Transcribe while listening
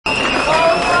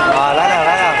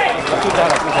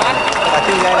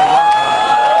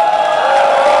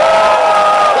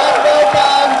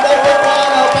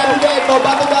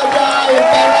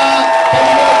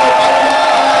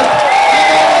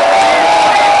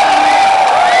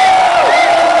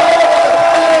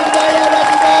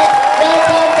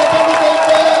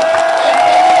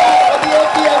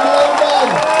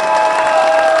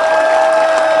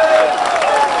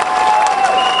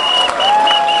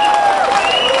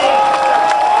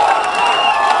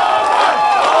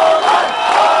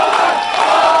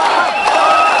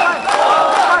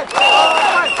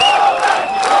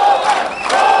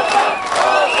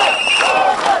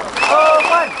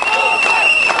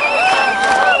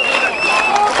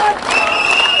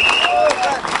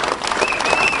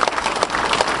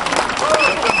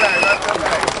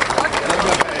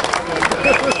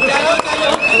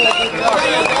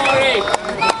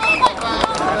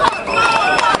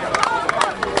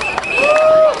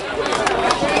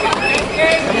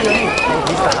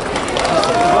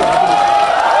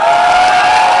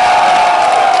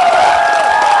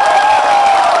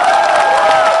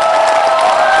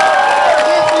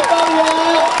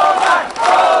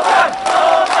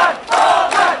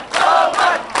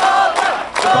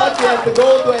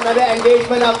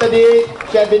engagement after this.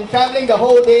 She had been traveling the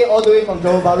whole day all the way from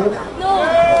Johor Bahru. No,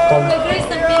 from the Greece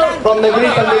and Milan. From the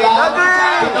Greece and Milan.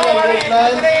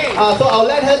 Engagement. So I'll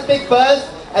let her speak first,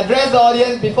 address the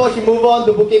audience before she move on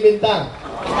to Bukit Bintang.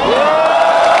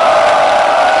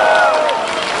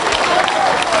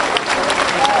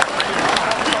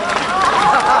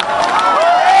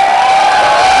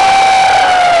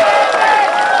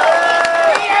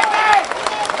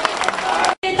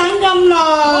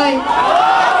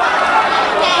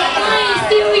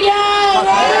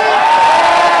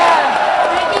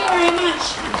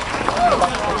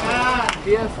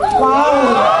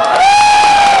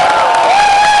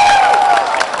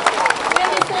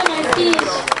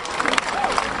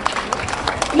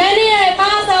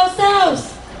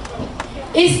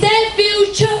 Is there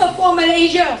future for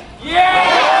Malaysia?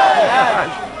 Yeah!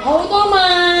 好多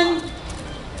問，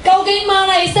究竟馬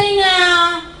來西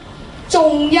亞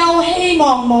仲有希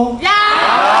望冇？有。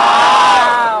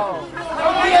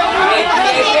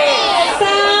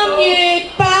3月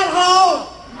8號，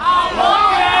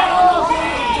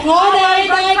我哋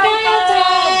大家一齊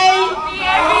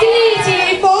支持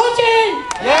火箭。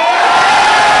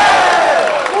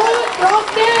Good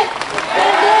rocket,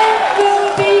 and then will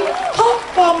be top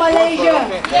for Malaysia.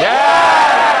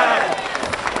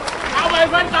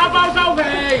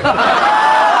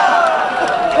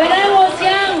 When I was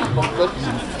young,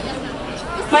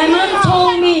 my mom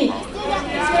told me,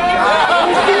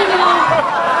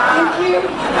 thank you.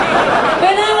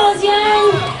 When I was young,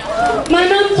 my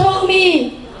mom told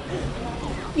me,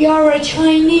 you're a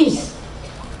Chinese,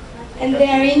 and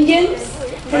they're Indians,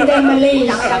 and they're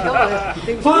Malays.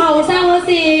 我後生嗰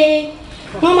時，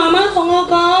我媽媽同我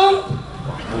講，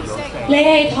你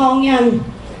係唐人，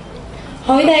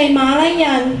佢哋馬來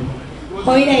人，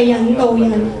佢哋印度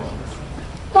人。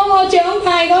當我長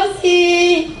大嗰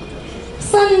時，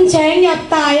申請入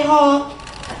大學，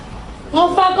我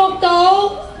發覺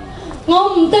到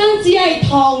我唔單止係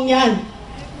唐人，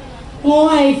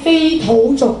我係非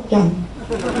土族人。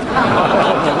After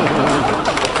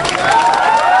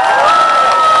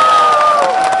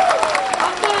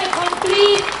I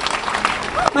complete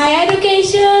my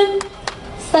education,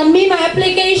 submit my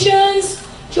applications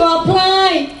to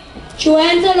apply to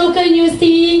enter local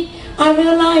university, I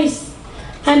realized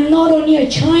I'm not only a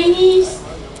Chinese,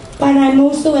 but I'm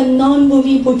also a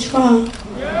non-Bumiputra.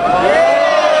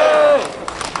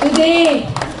 Today,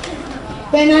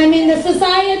 when I'm in the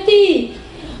society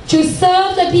to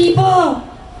serve the people,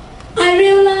 I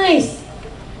realize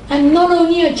I'm not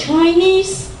only a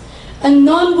Chinese, a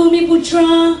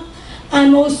non-Bumiputra,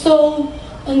 I'm also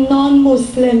a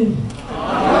non-Muslim.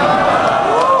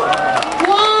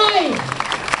 Why?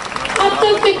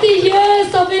 After 50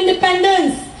 years of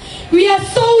independence, we are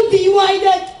so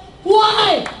divided.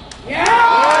 Why? 點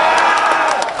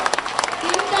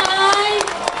解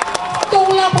獨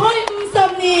立開50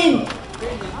年，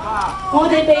我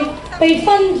哋被分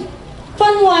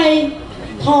為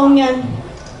唐人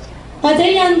或者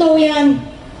印度人，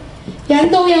印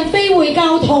度人非回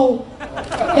教徒，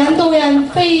印度人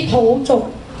非土族，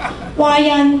華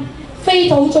人非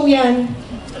土族人，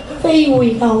非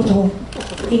回教徒。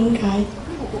點解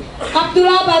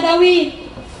 ？Abdullah Badawi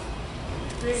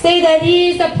say that he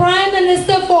is the Prime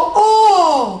Minister for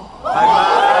all.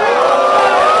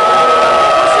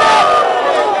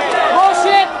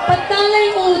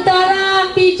 Petaling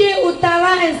Utara, PJ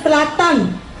Utara and Selatan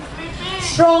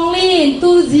strongly in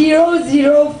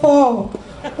 2004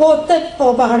 voted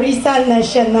for Barisan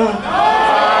Nasional.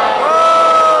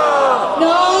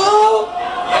 No?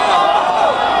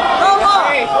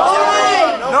 Alright.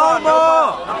 No more.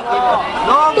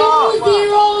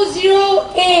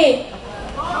 2008.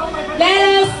 Let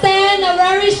us send a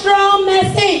very strong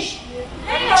message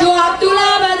to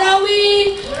Abdullah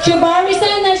Badawi, to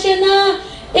Barisan Nasional.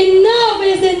 Enough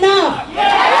is enough.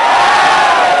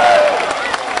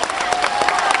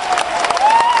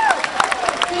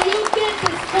 Do you get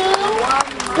discount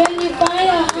when you buy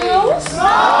a house?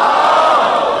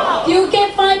 No. Do you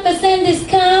get 5%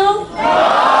 discount?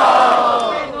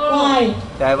 No. Why?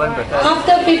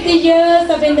 After 50 years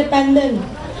of independence,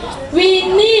 we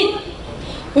need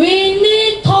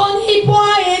Tony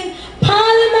Boy in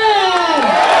Parliament.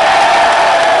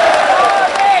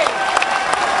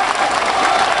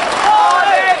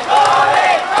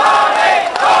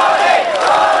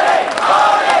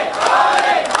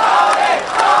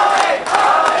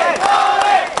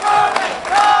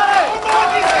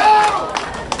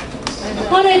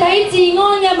我哋睇治安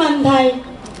嘅問題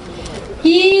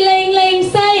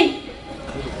，2004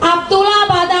 Abdullah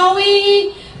Badawi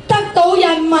得到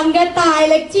人民嘅大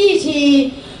力支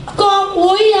持，國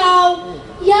會又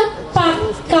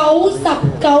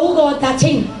199個特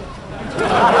稱，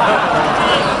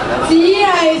只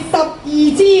係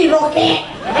12支 rocket。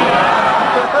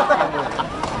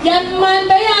人民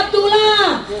俾阿杜拉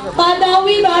巴達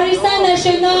威巴里山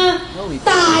National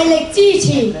大力支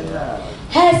持。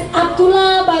Has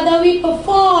Abdullah Badawi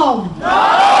performed?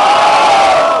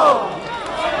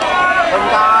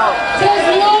 Just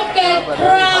look at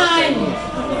crime.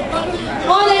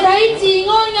 我哋睇治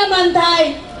安嘅問題，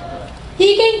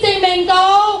已經證明到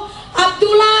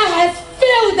Abdullah has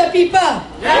failed the people.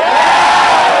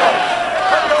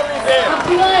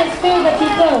 Abdullah has failed the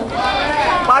people.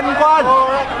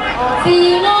 治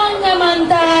安嘅問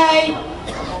題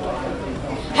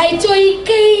係最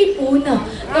基本啊。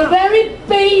The very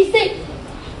basic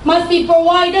must be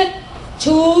provided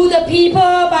to the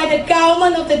people by the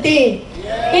government of the day.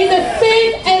 It's a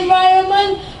safe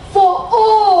environment for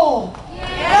all.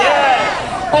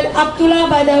 But Abdullah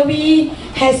Badawi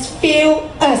has failed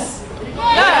us.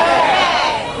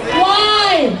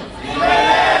 Why?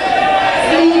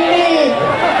 Sleeping.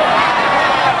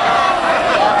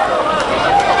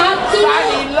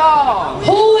 Abdullah,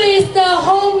 who is the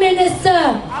Home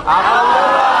Minister?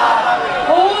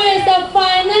 Who is the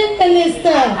Finance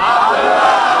Minister?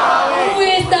 Who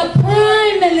is the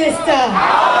Prime Minister?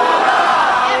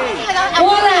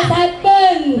 What has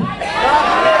happened?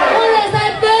 What has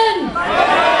happened?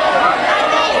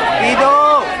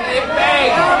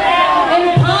 In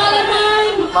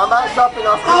Parliament, our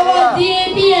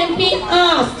DAP MP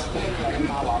asked,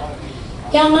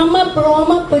 yang nama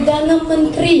Brahma Perdana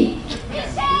Menteri,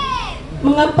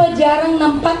 mengapa jarang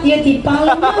nampak dia di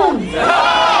Parlimen?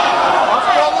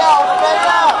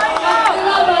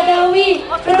 Abdullah Badawi,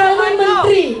 Perdana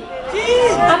Menteri,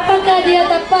 apakah dia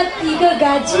dapat 3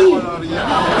 gaji?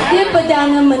 Dia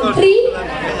Perdana Menteri,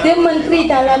 dia Menteri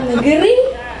Dalam Negeri,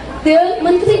 dia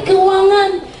Menteri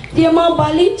Keuangan, dia mau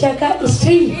balik jaga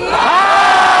isteri.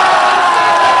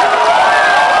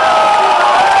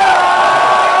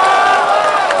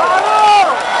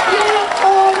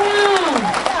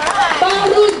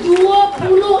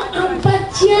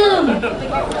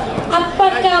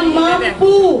 Apakah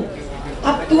mampu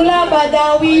Abdullah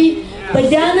Badawi,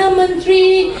 Perdana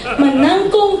Menteri,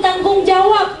 menanggung tanggung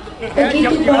jawab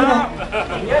begitu banyak?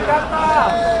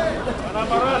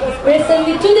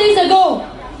 Recently, 2 days ago,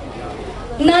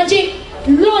 Najib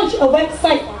launched a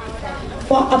website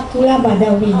for Abdullah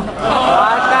Badawi.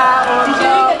 Did you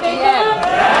read the paper?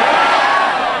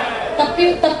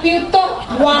 Tapi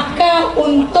waka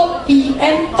untuk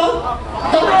pm.com.my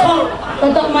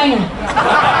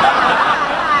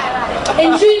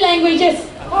in 3 languages.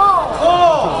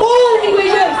 4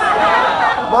 languages.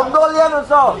 Mongolian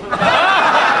also.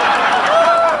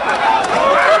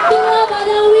 Abdullah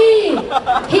Badawi,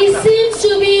 he seems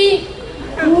to be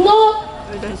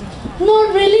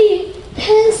not really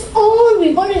hands-on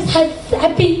with what has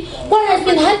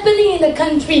been happening in the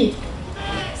country.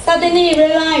 Suddenly he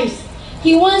realized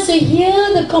he wants to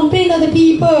hear the complaint of the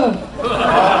people.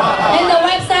 And the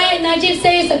website, Najib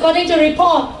says, according to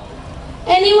report,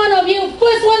 any one of you,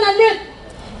 first 100,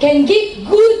 can give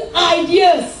good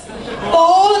ideas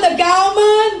for the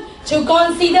government to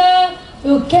consider.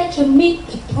 Will get to meet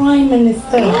the Prime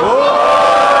Minister. For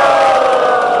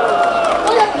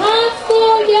the past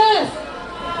 4 years,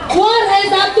 what has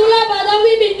Abdullah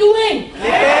Badawi been doing?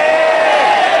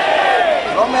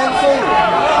 Romancing.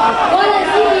 What has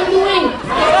he been doing?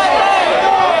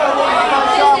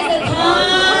 This is the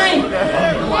time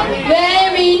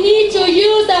where we need to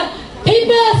use the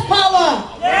people's power.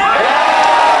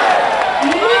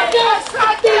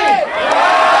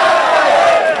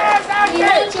 We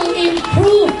want to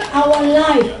improve our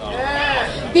life.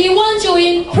 We want to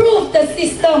improve the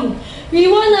system. We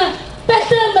want a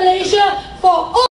better Malaysia for all.